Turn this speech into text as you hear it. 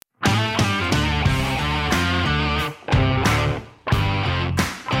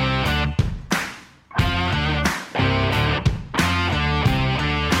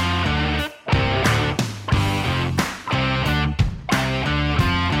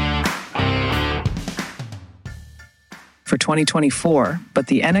for 2024, but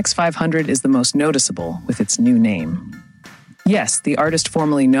the NX500 is the most noticeable with its new name. Yes, the artist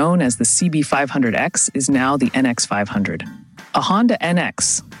formerly known as the CB500X is now the NX500. A Honda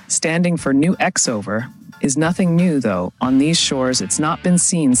NX, standing for New X-Over, is nothing new though. On these shores, it's not been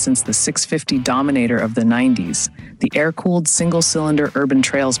seen since the 650 Dominator of the 90s, the air-cooled single-cylinder urban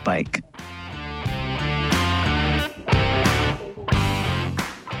trails bike.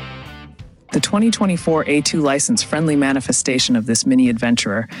 The 2024 A2 license-friendly manifestation of this mini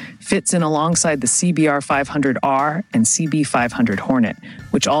adventurer fits in alongside the CBR 500R and CB 500 Hornet,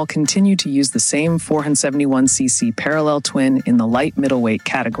 which all continue to use the same 471cc parallel twin in the light middleweight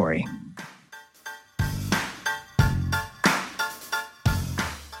category.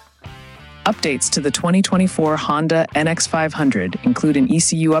 Updates to the 2024 Honda NX500 include an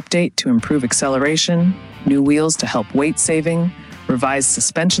ECU update to improve acceleration, new wheels to help weight saving, revised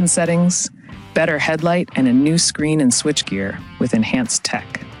suspension settings, better headlight, and a new screen and switchgear with enhanced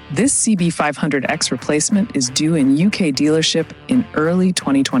tech. This CB500X replacement is due in UK dealership in early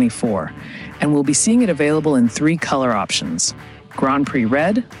 2024, and we'll be seeing it available in 3 color options: Grand Prix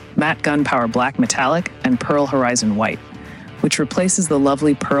Red, Matte Gunpowder Black Metallic, and Pearl Horizon White, which replaces the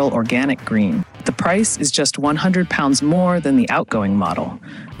lovely Pearl Organic Green. The price is just £100 more than the outgoing model,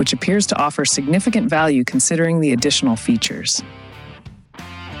 which appears to offer significant value considering the additional features.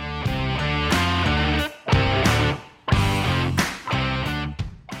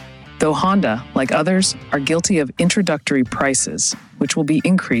 Though Honda, like others, are guilty of introductory prices, which will be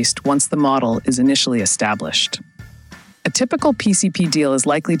increased once the model is initially established. A typical PCP deal is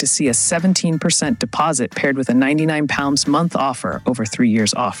likely to see a 17% deposit paired with a £99 month offer over 3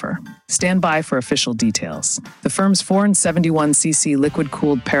 years offer. Stand by for official details. The firm's 471cc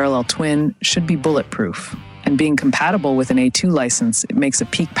liquid-cooled parallel twin should be bulletproof, and being compatible with an A2 license, it makes a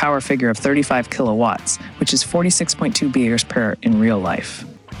peak power figure of 35 kilowatts, which is 46.2 bph in real life.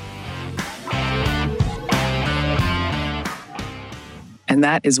 And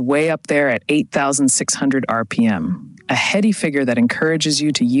that is way up there at 8,600 RPM, a heady figure that encourages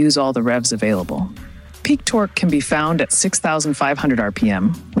you to use all the revs available. Peak torque can be found at 6,500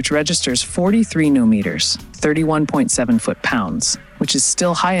 RPM, which registers 43 Nm, 31.7 foot-pounds, which is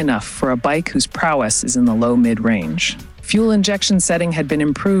still high enough for a bike whose prowess is in the low-mid range. Fuel injection setting had been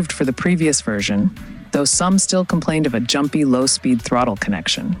improved for the previous version, though some still complained of a jumpy low-speed throttle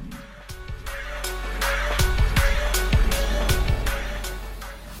connection.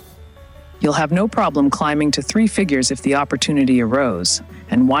 You'll have no problem climbing to 3 figures if the opportunity arose,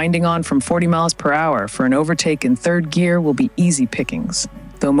 and winding on from 40 miles per hour for an overtake in 3rd gear will be easy pickings,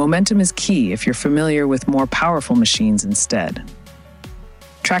 though momentum is key if you're familiar with more powerful machines instead.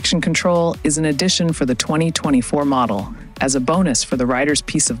 Traction control is an addition for the 2024 model, as a bonus for the rider's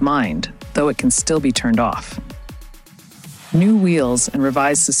peace of mind, though it can still be turned off. New wheels and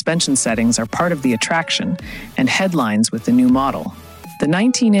revised suspension settings are part of the attraction and headlines with the new model. The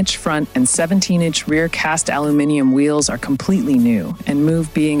 19-inch front and 17-inch rear cast aluminum wheels are completely new and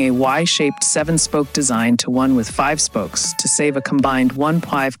move being a Y-shaped 7-spoke design to one with 5 spokes to save a combined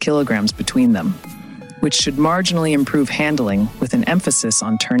 1.5 kilograms between them, which should marginally improve handling with an emphasis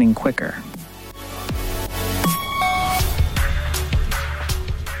on turning quicker.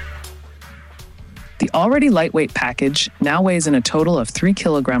 The already lightweight package now weighs in a total of 3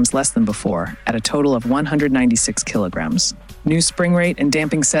 kilograms less than before, at a total of 196 kilograms. New spring rate and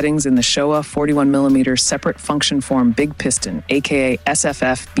damping settings in the Showa 41mm separate function form big piston, aka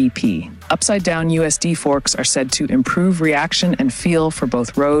SFF BP. Upside-down USD forks are said to improve reaction and feel for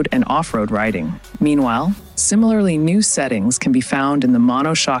both road and off-road riding. Meanwhile, similarly new settings can be found in the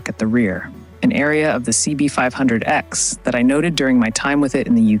monoshock at the rear, an area of the CB500X that I noted during my time with it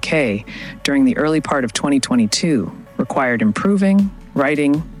in the UK during the early part of 2022 required improving,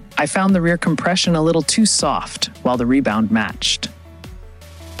 riding. I found the rear compression a little too soft, while the rebound matched.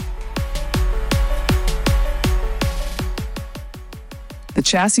 The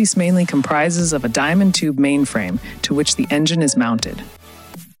chassis mainly comprises of a diamond tube mainframe to which the engine is mounted.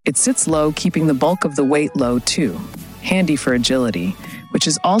 It sits low, keeping the bulk of the weight low too, handy for agility, which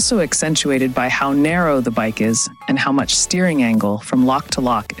is also accentuated by how narrow the bike is and how much steering angle from lock to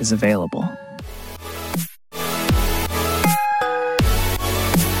lock is available.